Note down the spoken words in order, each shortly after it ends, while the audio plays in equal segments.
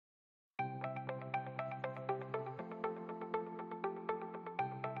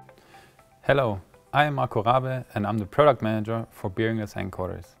Hello, I am Marco Rabe and I'm the product manager for bearingless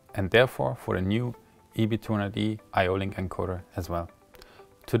encoders and therefore for the new EB200E IO-Link encoder as well.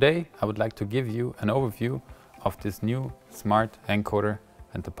 Today I would like to give you an overview of this new smart encoder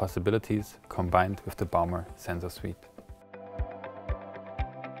and the possibilities combined with the Baumer Sensor Suite.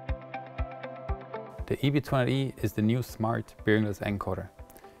 The EB200E is the new smart bearingless encoder.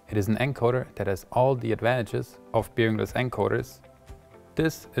 It is an encoder that has all the advantages of bearingless encoders.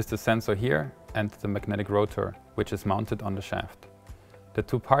 This is the sensor here and the magnetic rotor, which is mounted on the shaft. The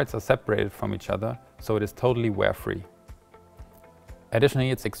two parts are separated from each other, so it is totally wear-free.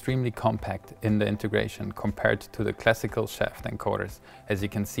 Additionally, it's extremely compact in the integration compared to the classical shaft encoders, as you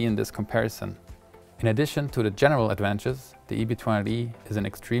can see in this comparison. In addition to the general advantages, the EB200E is an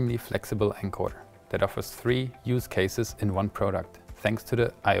extremely flexible encoder that offers 3 use cases in one product, thanks to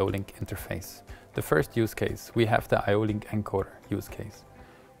the IO-Link interface. The first use case, we have the IO-Link encoder use case,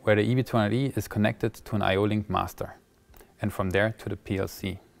 where the EB200E is connected to an IO-Link master, and from there to the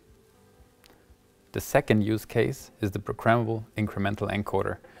PLC. The second use case is the programmable incremental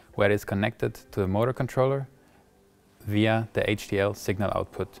encoder, where it is connected to the motor controller via the HDL signal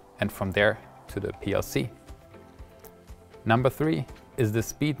output, and from there to the PLC. Number 3 is the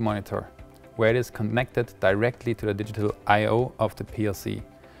speed monitor, where it is connected directly to the digital I/O of the PLC,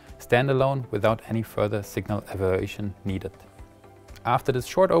 standalone without any further signal evaluation needed. After this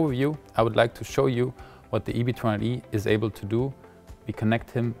short overview, I would like to show you what the EB200E is able to do. We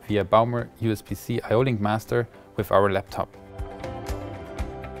connect him via Baumer USB-C IO-Link master with our laptop.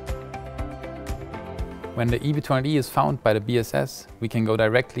 When the EB200E is found by the BSS, we can go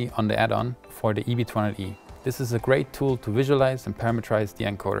directly on the add-on for the EB200E. This is a great tool to visualize and parameterize the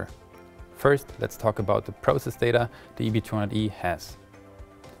encoder. First, let's talk about the process data the EB200E has.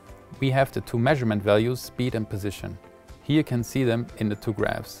 We have the 2 measurement values, speed and position. Here you can see them in the 2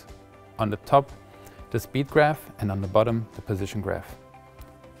 graphs. On the top, the speed graph, and on the bottom, the position graph.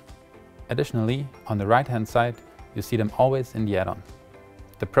 Additionally, on the right-hand side, you see them always in the add-on.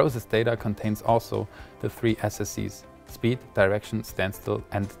 The process data contains also the 3 SSCs, speed, direction, standstill,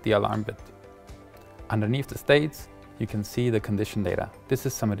 and the alarm bit. Underneath the states, you can see the condition data. This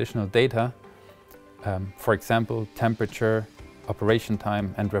is some additional data, for example, temperature, operation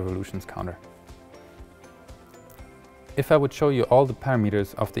time, and revolutions counter. If I would show you all the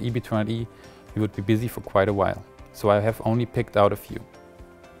parameters of the EB200E, we would be busy for quite a while, so I have only picked out a few.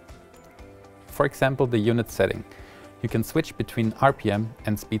 For example, the unit setting. You can switch between RPM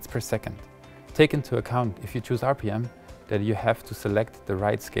and speeds per second. Take into account, if you choose RPM, that you have to select the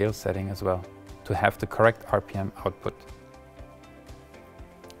right scale setting as well, to have the correct RPM output.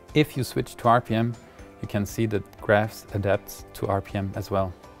 If you switch to RPM, you can see that graphs adapts to RPM as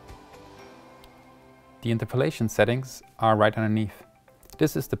well. The interpolation settings are right underneath.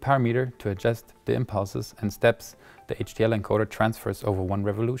 This is the parameter to adjust the impulses and steps the HDL encoder transfers over 1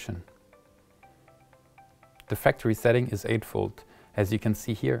 revolution. The factory setting is 8-fold, as you can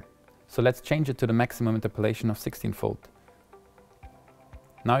see here. So let's change it to the maximum interpolation of 16-fold.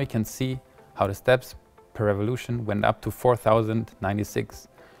 Now you can see how the steps per revolution went up to 4096.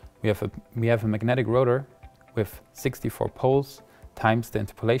 We have a magnetic rotor with 64 poles times the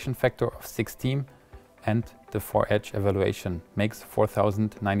interpolation factor of 16, and the 4-edge evaluation makes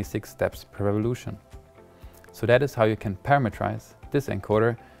 4096 steps per revolution. So that is how you can parameterize this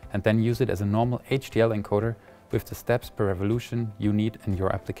encoder and then use it as a normal HDL encoder with the steps per revolution you need in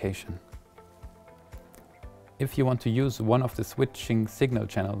your application. If you want to use one of the switching signal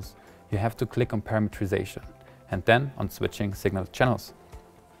channels, you have to click on parameterization and then on switching signal channels.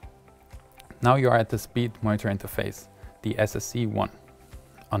 Now you are at the speed monitor interface, the SSC1.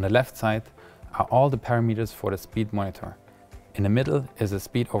 On the left side are all the parameters for the speed monitor. In the middle is a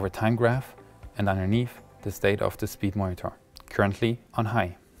speed over time graph, and underneath the state of the speed monitor, currently on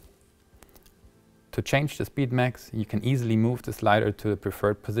high. To change the speed max, you can easily move the slider to the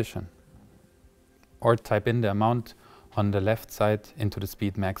preferred position, or type in the amount on the left side into the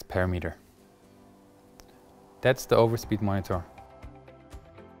speed max parameter. That's the overspeed monitor.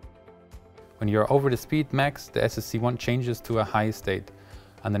 When you are over the speed max, the SSC1 changes to a high state,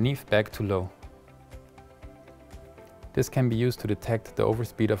 underneath back to low. This can be used to detect the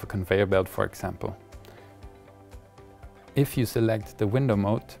overspeed of a conveyor belt, for example. If you select the window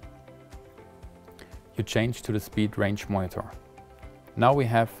mode, you change to the speed range monitor. Now we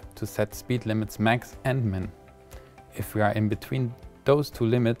have to set speed limits max and min. If we are in between those 2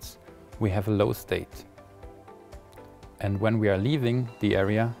 limits, we have a low state. And when we are leaving the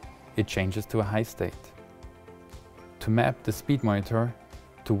area, it changes to a high state. To map the speed monitor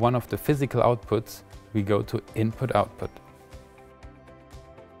to one of the physical outputs, we go to Input-Output.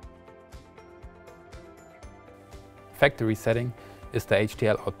 factory setting is the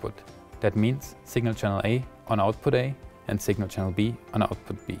HTL output. That means signal channel A on output A and signal channel B on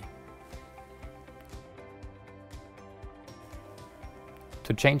output B.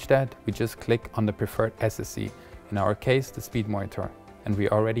 To change that, we just click on the preferred SSC, in our case the speed monitor, and we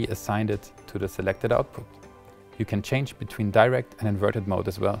already assigned it to the selected output. You can change between direct and inverted mode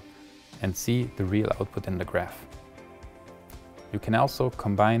as well, and see the real output in the graph. You can also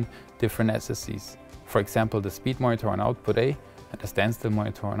combine different SSCs, for example the speed monitor on output A and the standstill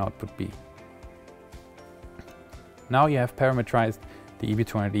monitor on output B. Now you have parameterized the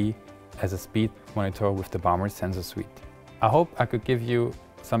EB200E as a speed monitor with the Baumer Sensor Suite. I hope I could give you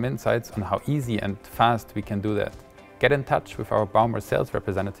some insights on how easy and fast we can do that. Get in touch with our Baumer sales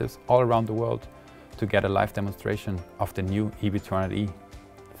representatives all around the world to get a live demonstration of the new EB200E.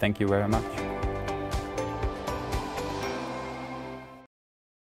 Thank you very much.